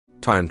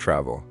Time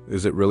travel.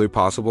 Is it really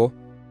possible?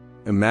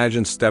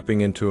 Imagine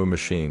stepping into a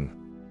machine,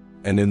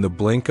 and in the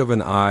blink of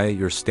an eye,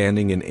 you're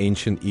standing in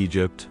ancient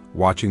Egypt,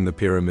 watching the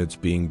pyramids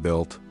being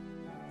built.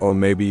 Or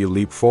maybe you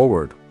leap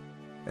forward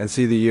and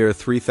see the year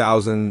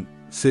 3000,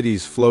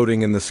 cities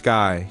floating in the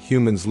sky,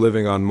 humans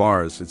living on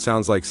Mars. It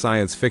sounds like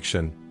science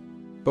fiction.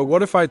 But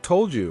what if I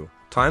told you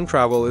time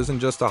travel isn't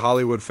just a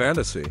Hollywood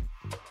fantasy?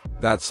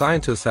 That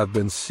scientists have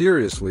been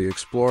seriously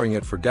exploring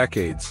it for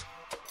decades,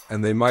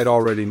 and they might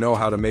already know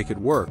how to make it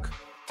work.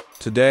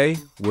 Today,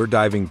 we're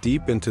diving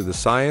deep into the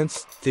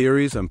science,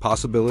 theories, and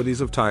possibilities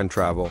of time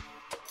travel,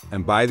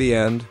 and by the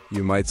end,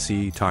 you might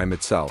see time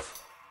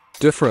itself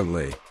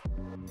differently.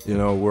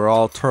 We're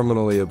all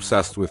terminally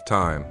obsessed with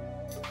time.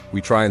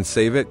 We try and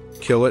save it,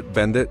 kill it,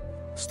 bend it,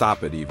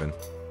 stop it even.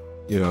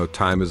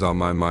 Time is on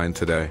my mind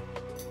today.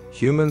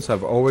 Humans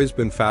have always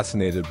been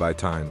fascinated by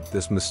time,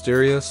 this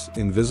mysterious,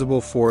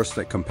 invisible force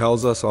that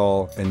compels us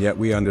all, and yet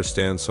we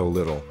understand so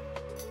little.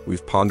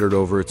 We've pondered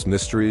over its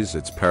mysteries,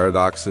 its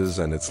paradoxes,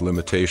 and its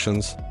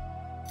limitations.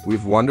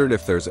 We've wondered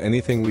if there's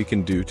anything we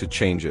can do to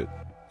change it,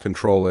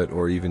 control it,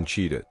 or even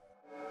cheat it.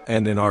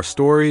 And in our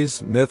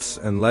stories, myths,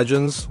 and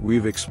legends,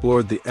 we've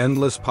explored the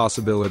endless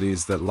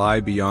possibilities that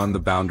lie beyond the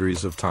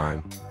boundaries of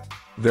time.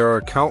 There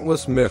are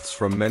countless myths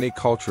from many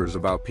cultures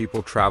about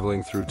people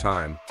traveling through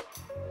time.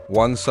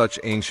 One such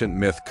ancient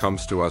myth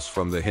comes to us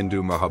from the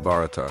Hindu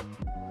Mahabharata.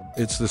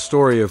 It's the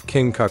story of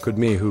King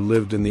Kakudmi, who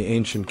lived in the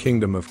ancient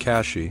kingdom of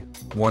Kashi.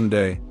 One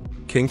day,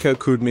 King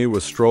Kakudmi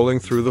was strolling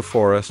through the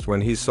forest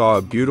when he saw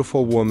a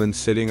beautiful woman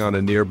sitting on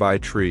a nearby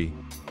tree.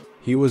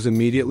 He was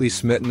immediately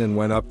smitten and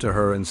went up to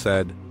her and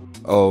said,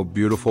 "Oh,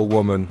 beautiful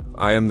woman,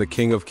 I am the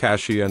king of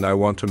Kashi and I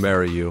want to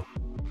marry you."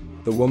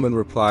 The woman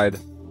replied,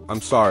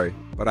 "I'm sorry,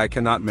 but I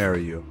cannot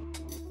marry you.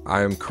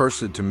 I am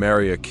cursed to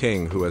marry a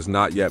king who has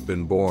not yet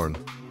been born."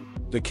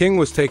 The king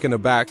was taken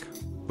aback,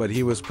 but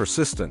he was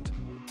persistent.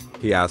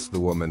 He asked the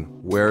woman,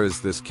 "Where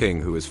is this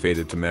king who is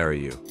fated to marry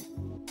you?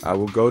 I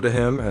will go to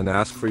him and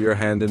ask for your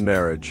hand in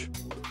marriage."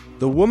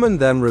 The woman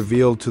then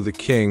revealed to the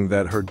king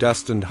that her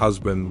destined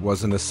husband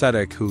was an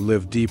ascetic who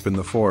lived deep in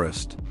the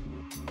forest.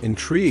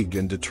 Intrigued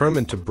and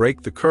determined to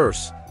break the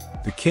curse,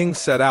 the king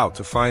set out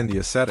to find the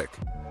ascetic.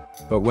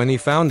 But when he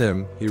found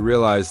him, he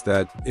realized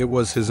that it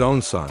was his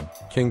own son,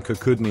 King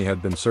Kakudni,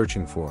 had been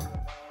searching for.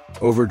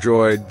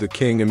 Overjoyed, the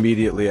king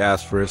immediately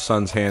asked for his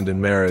son's hand in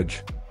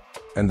marriage,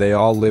 and they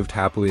all lived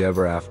happily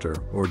ever after,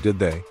 or did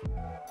they?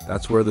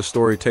 That's where the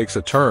story takes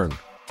a turn.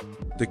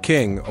 The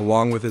king,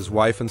 along with his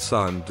wife and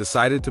son,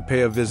 decided to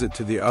pay a visit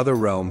to the other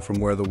realm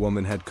from where the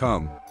woman had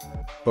come.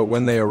 But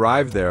when they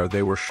arrived there,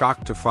 they were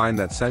shocked to find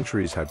that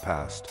centuries had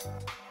passed.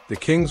 The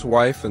king's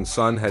wife and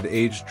son had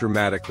aged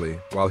dramatically,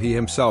 while he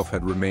himself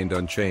had remained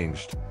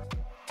unchanged.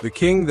 The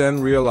king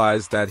then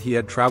realized that he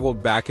had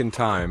traveled back in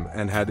time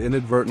and had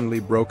inadvertently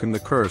broken the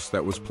curse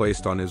that was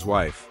placed on his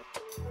wife.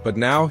 But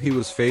now he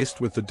was faced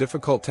with the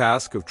difficult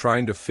task of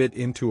trying to fit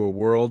into a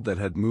world that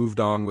had moved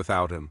on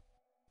without him.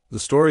 The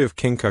story of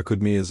King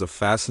Kakudmi is a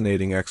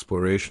fascinating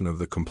exploration of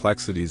the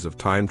complexities of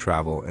time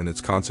travel and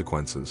its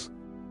consequences.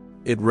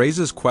 It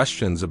raises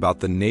questions about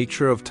the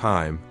nature of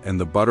time and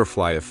the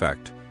butterfly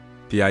effect,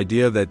 the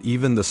idea that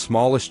even the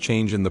smallest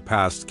change in the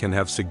past can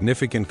have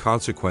significant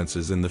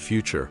consequences in the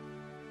future.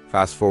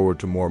 Fast forward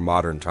to more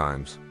modern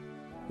times.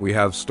 We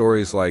have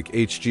stories like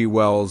H.G.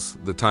 Wells'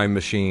 The Time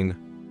Machine,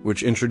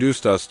 which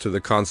introduced us to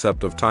the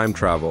concept of time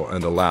travel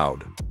and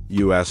allowed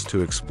us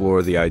to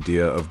explore the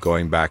idea of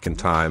going back in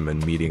time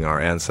and meeting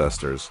our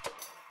ancestors.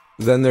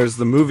 Then there's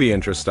the movie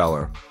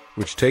Interstellar,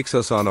 which takes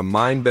us on a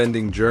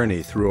mind-bending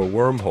journey through a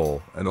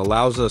wormhole and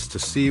allows us to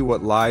see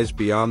what lies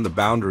beyond the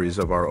boundaries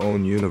of our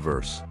own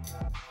universe.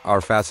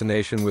 Our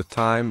fascination with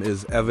time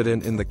is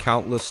evident in the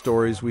countless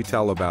stories we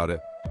tell about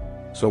it.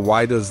 So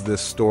why does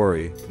this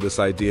story, this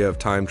idea of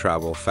time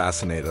travel,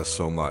 fascinate us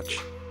so much?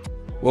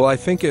 Well, I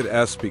think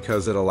it's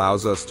because it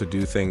allows us to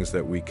do things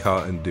that we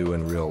can't do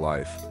in real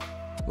life.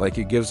 Like,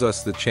 it gives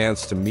us the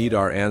chance to meet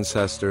our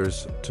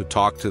ancestors, to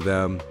talk to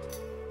them,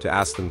 to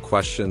ask them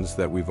questions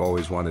that we've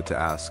always wanted to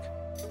ask.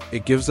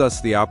 It gives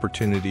us the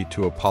opportunity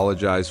to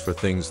apologize for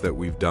things that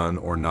we've done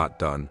or not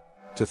done,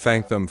 to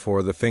thank them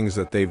for the things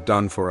that they've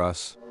done for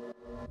us.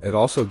 It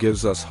also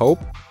gives us hope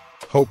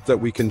that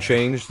we can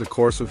change the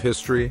course of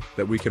history,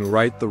 that we can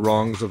right the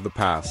wrongs of the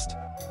past.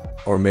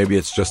 Or maybe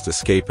it's just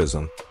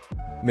escapism.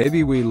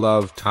 Maybe we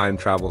love time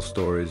travel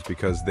stories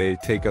because they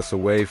take us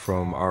away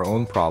from our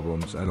own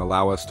problems and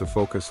allow us to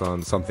focus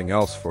on something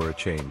else for a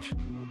change.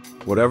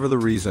 Whatever the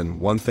reason,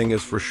 one thing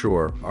is for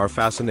sure, our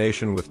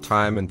fascination with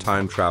time and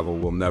time travel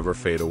will never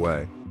fade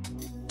away.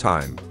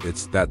 Time,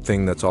 it's that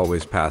thing that's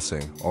always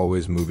passing,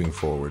 always moving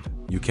forward.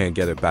 You can't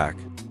get it back.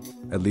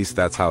 At least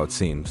that's how it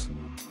seems.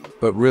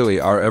 But really,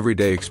 our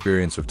everyday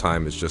experience of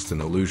time is just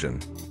an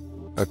illusion.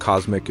 A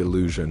cosmic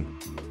illusion.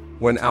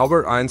 When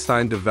Albert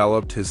Einstein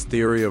developed his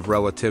theory of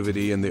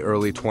relativity in the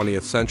early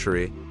 20th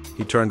century,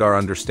 he turned our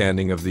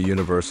understanding of the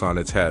universe on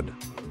its head.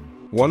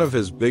 One of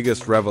his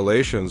biggest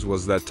revelations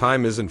was that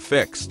time isn't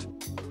fixed.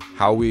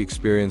 How we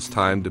experience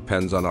time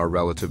depends on our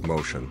relative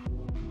motion.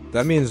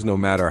 That means no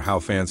matter how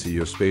fancy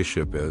your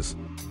spaceship is,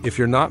 if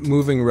you're not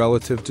moving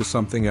relative to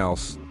something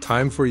else,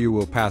 time for you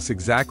will pass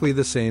exactly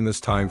the same as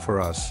time for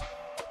us.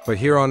 But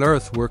here on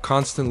Earth, we're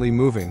constantly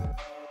moving.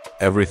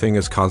 Everything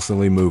is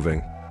constantly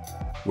moving.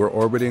 We're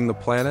orbiting the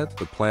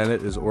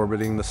planet is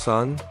orbiting the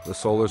sun, the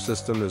solar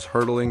system is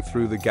hurtling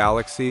through the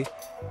galaxy,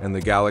 and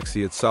the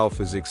galaxy itself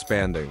is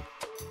expanding.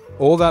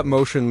 All that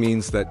motion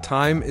means that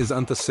time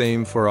isn't the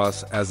same for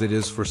us as it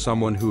is for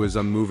someone who is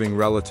unmoving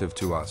relative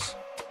to us.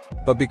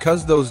 But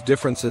because those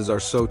differences are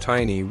so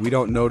tiny, we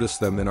don't notice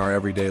them in our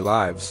everyday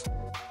lives.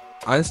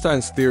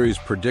 Einstein's theories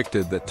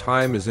predicted that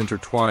time is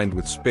intertwined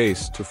with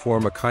space to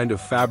form a kind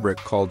of fabric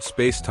called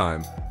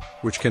space-time,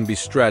 which can be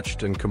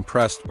stretched and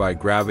compressed by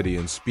gravity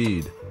and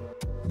speed.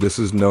 This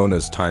is known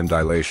as time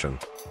dilation.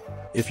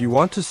 If you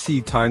want to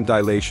see time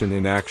dilation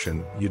in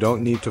action, you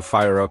don't need to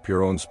fire up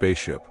your own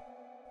spaceship.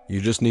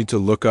 You just need to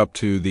look up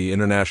to the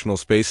International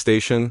Space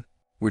Station,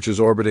 which is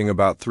orbiting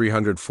about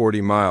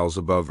 340 miles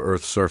above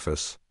Earth's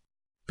surface.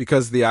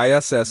 Because the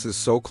ISS is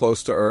so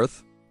close to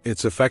Earth,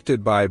 it's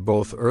affected by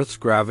both Earth's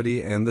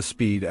gravity and the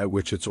speed at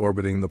which it's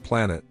orbiting the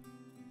planet.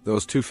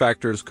 Those two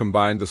factors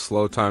combine to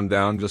slow time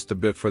down just a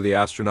bit for the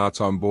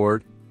astronauts on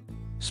board.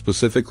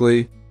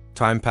 Specifically,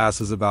 time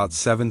passes about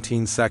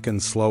 17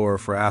 seconds slower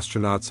for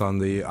astronauts on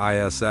the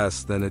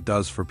ISS than it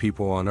does for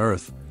people on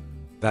Earth.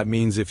 That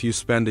means if you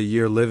spend a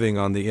year living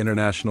on the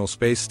International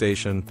Space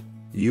Station,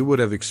 you would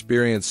have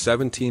experienced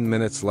 17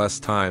 minutes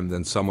less time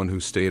than someone who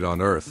stayed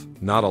on Earth.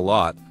 Not a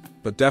lot,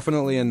 but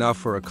definitely enough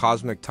for a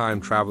cosmic time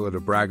traveler to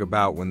brag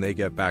about when they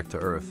get back to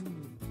Earth.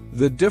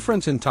 The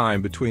difference in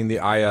time between the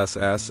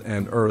ISS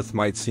and Earth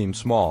might seem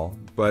small,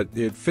 but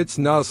it fits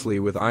nicely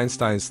with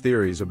Einstein's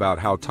theories about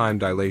how time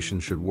dilation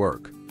should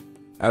work.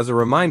 As a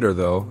reminder,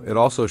 though, it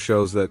also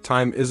shows that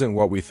time isn't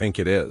what we think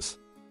it is.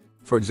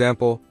 For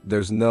example,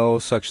 there's no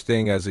such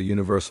thing as a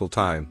universal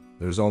time.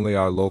 There's only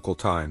our local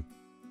time.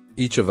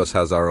 Each of us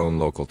has our own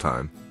local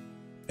time.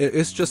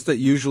 It's just that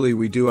usually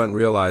we don't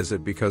realize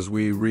it because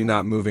we're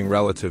not moving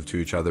relative to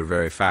each other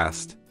very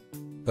fast.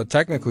 But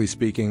technically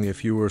speaking,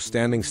 if you were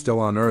standing still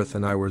on Earth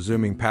and I were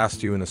zooming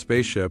past you in a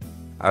spaceship,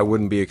 I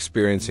wouldn't be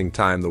experiencing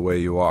time the way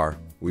you are.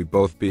 We'd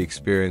both be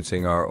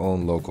experiencing our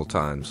own local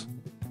times.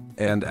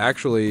 And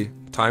actually,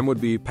 time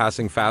would be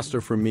passing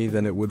faster for me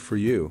than it would for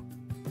you.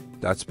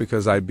 That's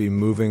because I'd be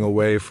moving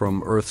away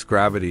from Earth's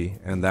gravity,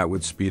 and that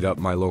would speed up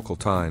my local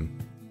time.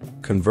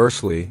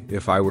 Conversely,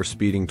 if I were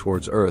speeding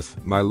towards Earth,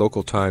 my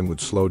local time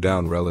would slow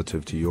down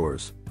relative to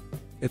yours.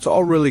 It's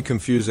all really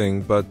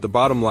confusing, but the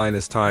bottom line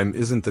is time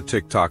isn't the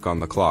tick-tock on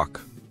the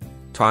clock.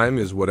 Time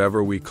is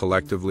whatever we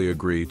collectively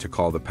agree to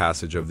call the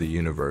passage of the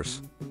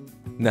universe.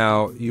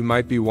 Now, you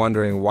might be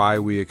wondering why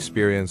we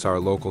experience our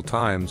local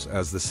times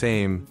as the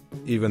same,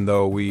 even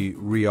though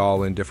we're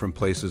all in different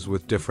places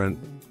with different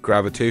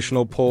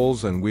gravitational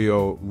pulls and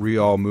we're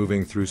all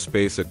moving through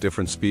space at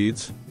different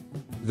speeds.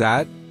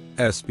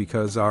 That's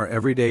because our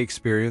everyday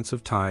experience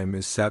of time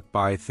is set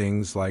by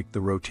things like the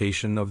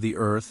rotation of the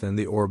Earth and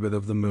the orbit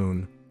of the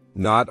Moon,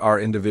 not our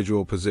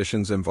individual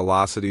positions and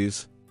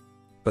velocities.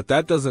 But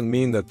that doesn't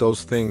mean that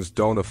those things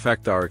don't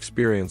affect our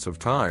experience of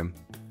time.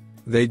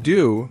 They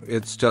do,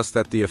 it's just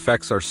that the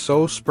effects are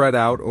so spread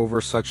out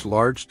over such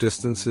large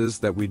distances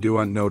that we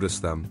don't notice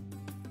them.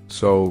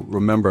 So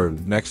remember,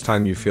 next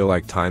time you feel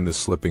like time is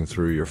slipping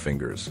through your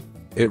fingers,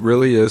 it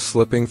really is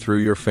slipping through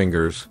your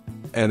fingers,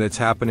 and it's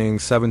happening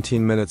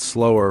 17 minutes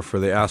slower for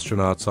the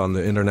astronauts on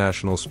the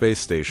International Space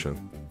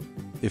Station.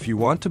 If you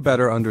want to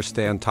better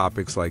understand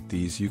topics like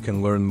these, you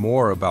can learn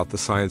more about the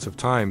science of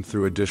time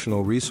through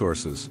additional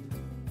resources.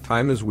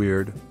 Time is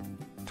weird.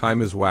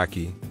 Time is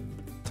wacky.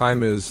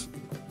 Time is,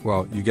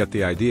 well, you get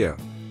the idea.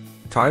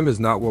 Time is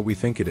not what we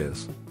think it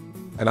is.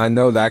 And I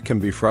know that can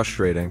be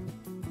frustrating,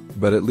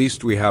 but at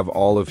least we have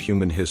all of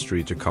human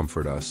history to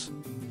comfort us.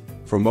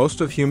 For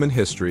most of human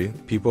history,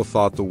 people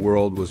thought the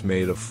world was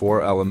made of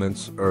 4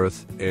 elements: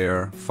 earth,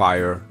 air,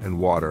 fire, and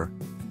water.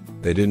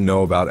 They didn't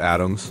know about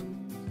atoms.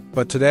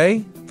 But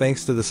today,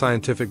 thanks to the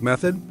scientific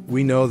method,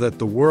 we know that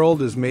the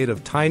world is made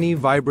of tiny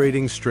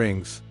vibrating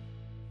strings.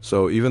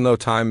 So even though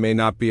time may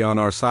not be on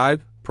our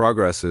side,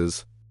 progress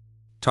is.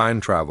 Time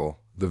travel.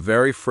 The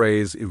very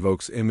phrase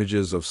evokes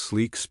images of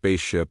sleek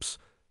spaceships,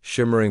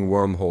 shimmering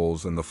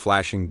wormholes, and the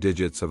flashing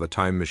digits of a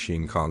time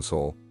machine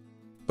console.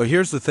 But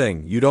here's the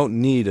thing, you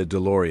don't need a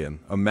DeLorean,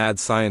 a mad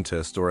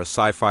scientist, or a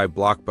sci-fi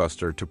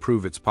blockbuster to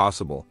prove it's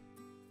possible.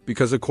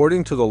 Because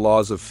according to the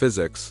laws of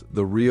physics,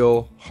 the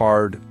real,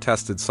 hard,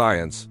 tested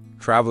science,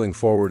 traveling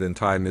forward in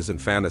time isn't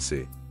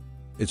fantasy.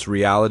 It's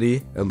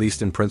reality, at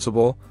least in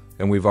principle,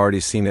 and we've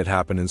already seen it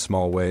happen in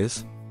small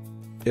ways.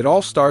 It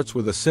all starts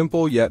with a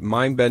simple yet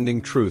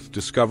mind-bending truth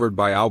discovered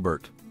by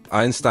Albert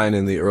Einstein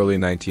in the early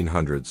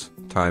 1900s.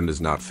 Time is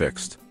not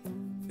fixed.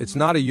 It's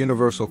not a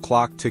universal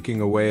clock ticking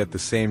away at the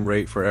same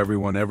rate for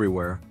everyone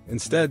everywhere.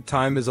 Instead,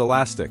 time is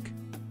elastic.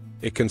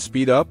 It can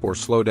speed up or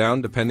slow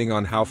down depending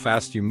on how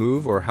fast you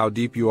move or how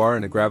deep you are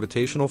in a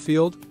gravitational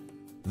field.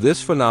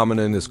 This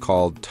phenomenon is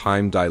called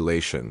time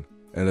dilation,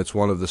 and it's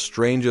one of the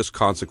strangest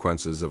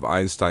consequences of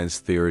Einstein's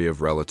theory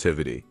of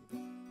relativity.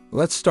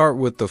 Let's start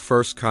with the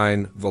first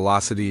kind,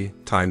 velocity,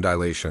 time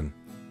dilation.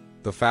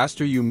 The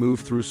faster you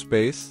move through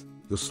space,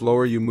 the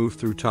slower you move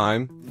through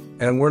time.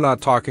 And we're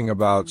not talking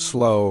about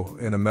slow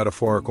in a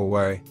metaphorical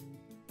way.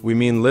 We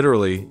mean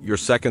literally, your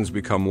seconds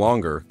become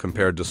longer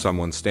compared to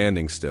someone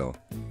standing still.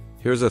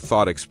 Here's a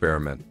thought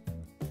experiment.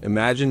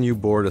 Imagine you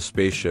board a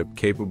spaceship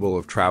capable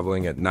of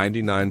traveling at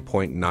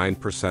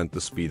 99.9%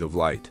 the speed of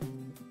light.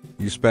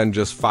 You spend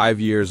just 5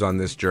 years on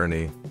this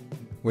journey.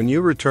 When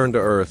you return to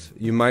Earth,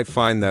 you might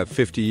find that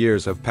 50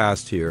 years have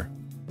passed here.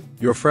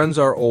 Your friends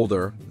are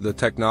older, the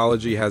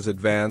technology has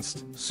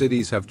advanced,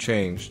 cities have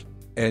changed,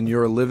 and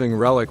you're a living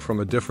relic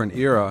from a different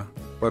era,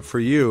 but for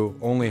you,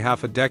 only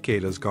half a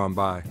decade has gone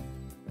by.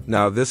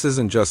 Now, this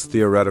isn't just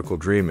theoretical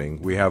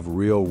dreaming, we have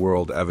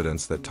real-world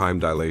evidence that time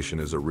dilation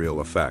is a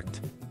real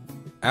effect.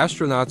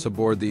 Astronauts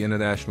aboard the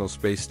International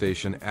Space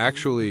Station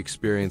actually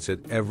experience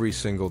it every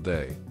single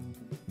day.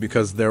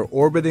 Because they're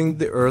orbiting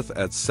the Earth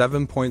at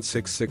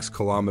 7.66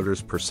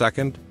 kilometers per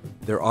second,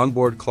 their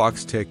onboard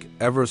clocks tick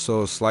ever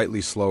so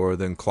slightly slower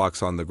than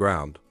clocks on the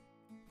ground.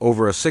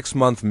 Over a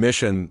 6-month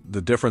mission,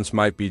 the difference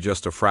might be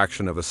just a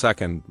fraction of a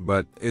second,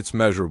 but it's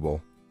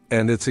measurable.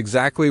 And it's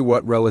exactly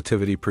what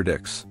relativity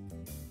predicts.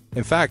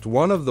 In fact,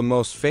 one of the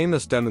most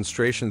famous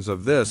demonstrations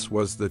of this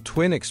was the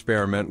twin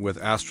experiment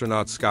with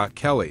astronaut Scott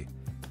Kelly.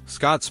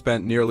 Scott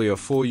spent nearly a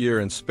full year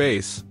in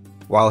space,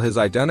 while his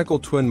identical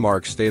twin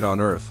Mark stayed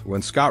on Earth.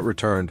 When Scott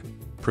returned,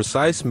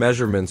 precise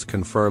measurements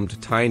confirmed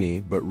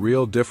tiny but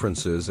real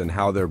differences in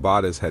how their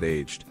bodies had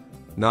aged.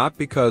 Not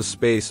because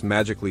space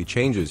magically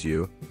changes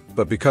you,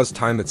 but because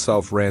time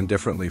itself ran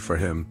differently for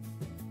him.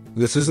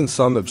 This isn't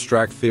some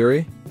abstract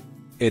theory.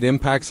 It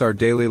impacts our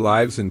daily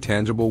lives in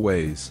tangible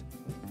ways.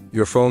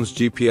 Your phone's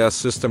GPS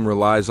system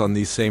relies on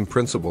these same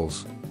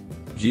principles.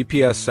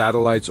 GPS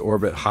satellites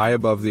orbit high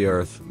above the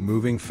Earth,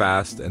 moving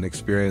fast and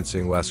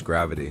experiencing less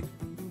gravity.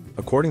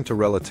 According to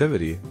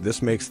relativity,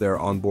 this makes their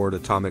onboard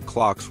atomic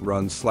clocks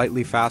run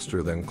slightly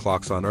faster than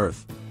clocks on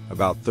Earth,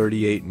 about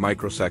 38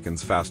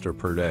 microseconds faster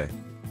per day.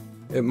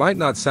 It might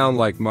not sound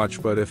like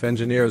much, but if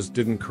engineers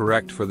didn't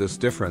correct for this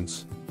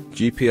difference,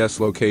 GPS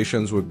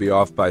locations would be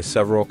off by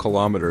several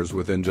kilometers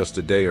within just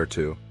a day or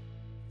two.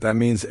 That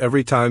means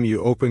every time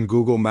you open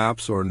Google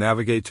Maps or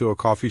navigate to a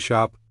coffee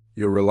shop,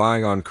 you're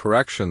relying on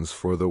corrections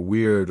for the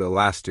weird,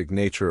 elastic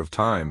nature of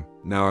time.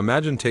 Now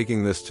imagine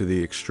taking this to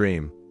the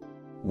extreme.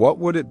 What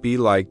would it be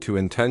like to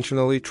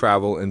intentionally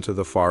travel into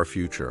the far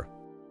future?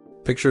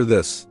 Picture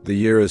this, the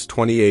year is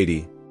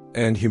 2080,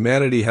 and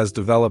humanity has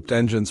developed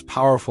engines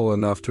powerful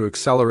enough to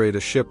accelerate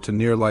a ship to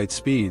near-light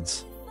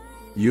speeds.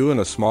 You and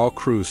a small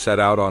crew set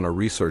out on a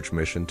research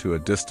mission to a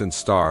distant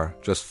star,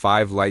 just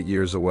 5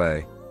 light-years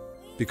away.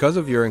 Because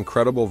of your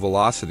incredible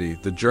velocity,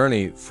 the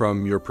journey,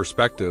 from your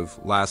perspective,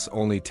 lasts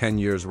only 10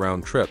 years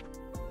round trip.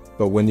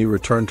 But when you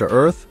return to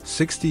Earth,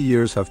 60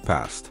 years have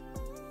passed.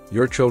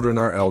 Your children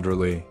are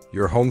elderly,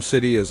 your home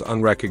city is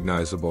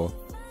unrecognizable.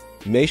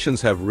 Nations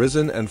have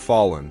risen and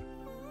fallen.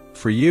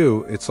 For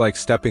you, it's like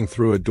stepping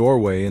through a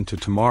doorway into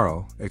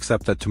tomorrow,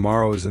 except that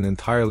tomorrow is an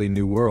entirely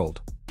new world.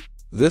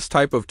 This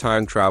type of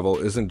time travel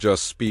isn't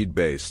just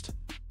speed-based.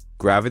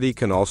 Gravity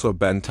can also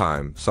bend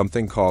time,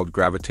 something called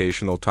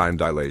gravitational time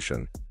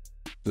dilation.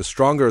 The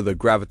stronger the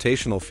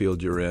gravitational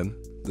field you're in,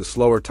 the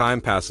slower time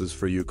passes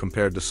for you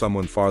compared to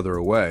someone farther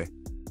away.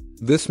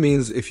 This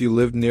means if you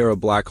lived near a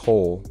black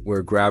hole,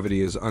 where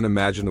gravity is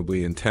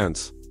unimaginably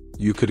intense,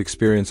 you could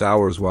experience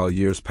hours while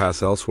years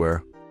pass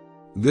elsewhere.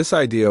 This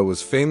idea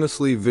was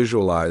famously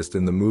visualized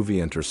in the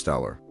movie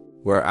Interstellar,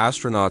 where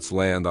astronauts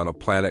land on a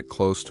planet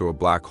close to a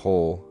black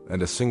hole,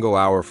 and a single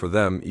hour for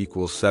them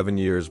equals 7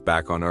 years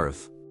back on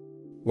Earth.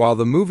 While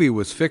the movie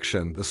was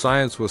fiction, the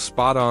science was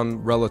spot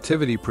on.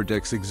 Relativity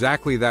predicts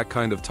exactly that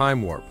kind of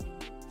time warp.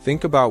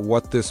 Think about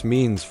what this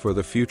means for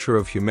the future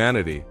of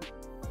humanity.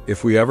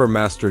 If we ever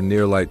master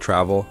near-light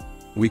travel,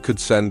 we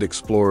could send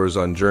explorers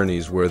on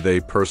journeys where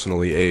they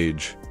personally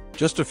age.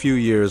 Just a few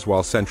years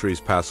while centuries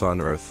pass on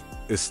Earth.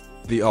 It's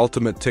the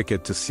ultimate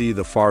ticket to see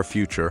the far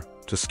future,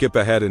 to skip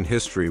ahead in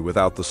history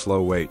without the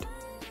slow wait.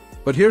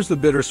 But here's the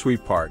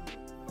bittersweet part.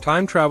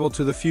 Time travel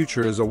to the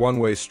future is a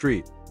one-way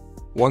street.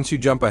 Once you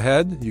jump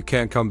ahead, you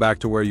can't come back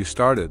to where you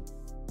started.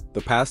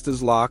 The past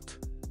is locked,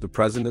 the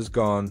present is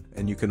gone,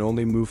 and you can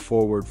only move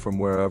forward from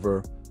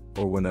wherever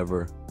or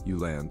whenever you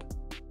land.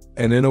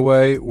 And in a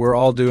way, we're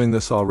all doing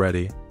this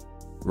already.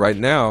 Right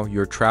now,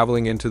 you're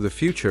traveling into the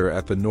future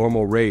at the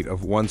normal rate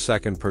of 1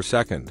 second per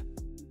second.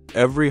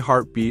 Every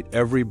heartbeat,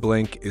 every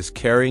blink is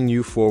carrying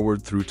you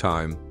forward through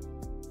time.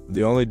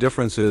 The only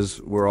difference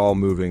is we're all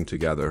moving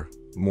together,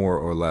 more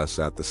or less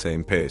at the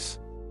same pace.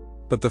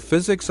 But the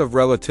physics of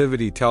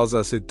relativity tells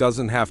us it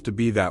doesn't have to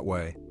be that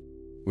way.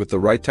 With the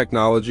right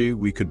technology,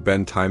 we could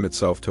bend time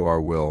itself to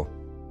our will.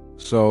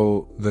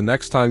 So, the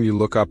next time you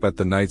look up at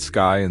the night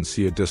sky and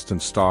see a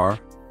distant star,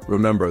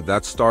 remember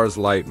that star's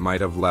light might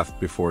have left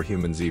before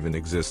humans even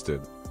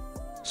existed.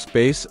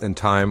 Space and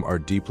time are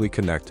deeply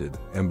connected,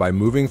 and by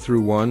moving through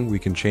one, we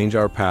can change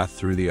our path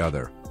through the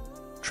other.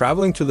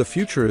 Traveling to the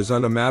future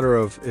isn't a matter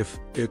of if,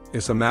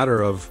 it's a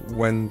matter of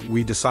when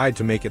we decide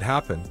to make it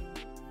happen.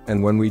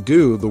 And when we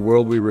do, the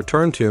world we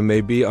return to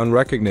may be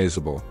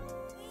unrecognizable.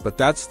 But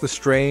that's the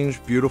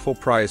strange, beautiful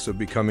price of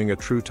becoming a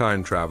true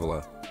time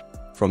traveler.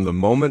 From the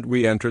moment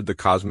we entered the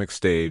cosmic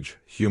stage,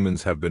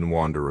 humans have been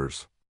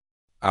wanderers.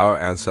 Our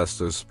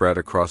ancestors spread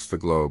across the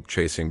globe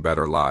chasing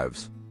better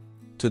lives.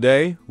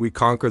 Today, we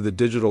conquer the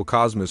digital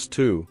cosmos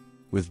too,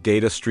 with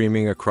data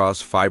streaming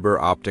across fiber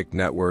optic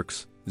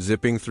networks,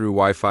 zipping through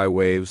Wi-Fi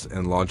waves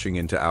and launching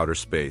into outer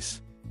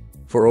space.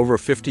 For over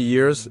 50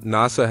 years,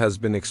 NASA has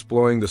been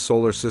exploring the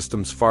solar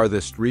system's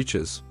farthest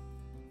reaches.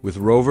 With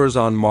rovers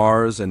on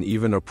Mars and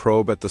even a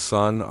probe at the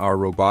Sun, our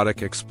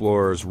robotic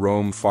explorers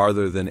roam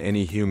farther than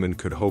any human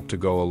could hope to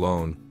go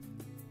alone.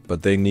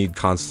 But they need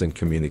constant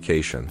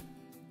communication.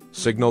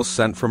 Signals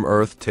sent from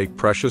Earth take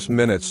precious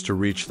minutes to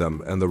reach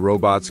them, and the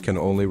robots can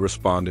only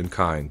respond in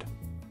kind.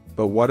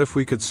 But what if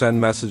we could send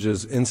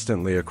messages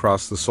instantly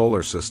across the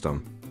solar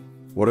system?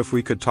 What if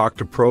we could talk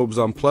to probes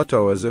on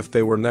Pluto as if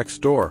they were next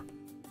door?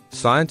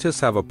 Scientists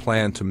have a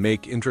plan to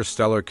make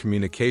interstellar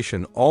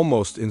communication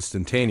almost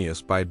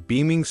instantaneous by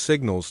beaming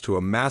signals to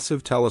a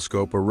massive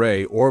telescope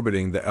array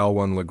orbiting the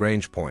L1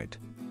 Lagrange point.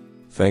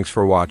 Thanks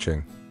for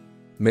watching.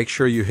 Make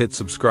sure you hit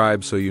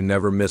subscribe so you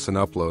never miss an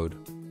upload.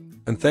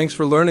 And thanks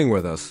for learning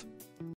with us.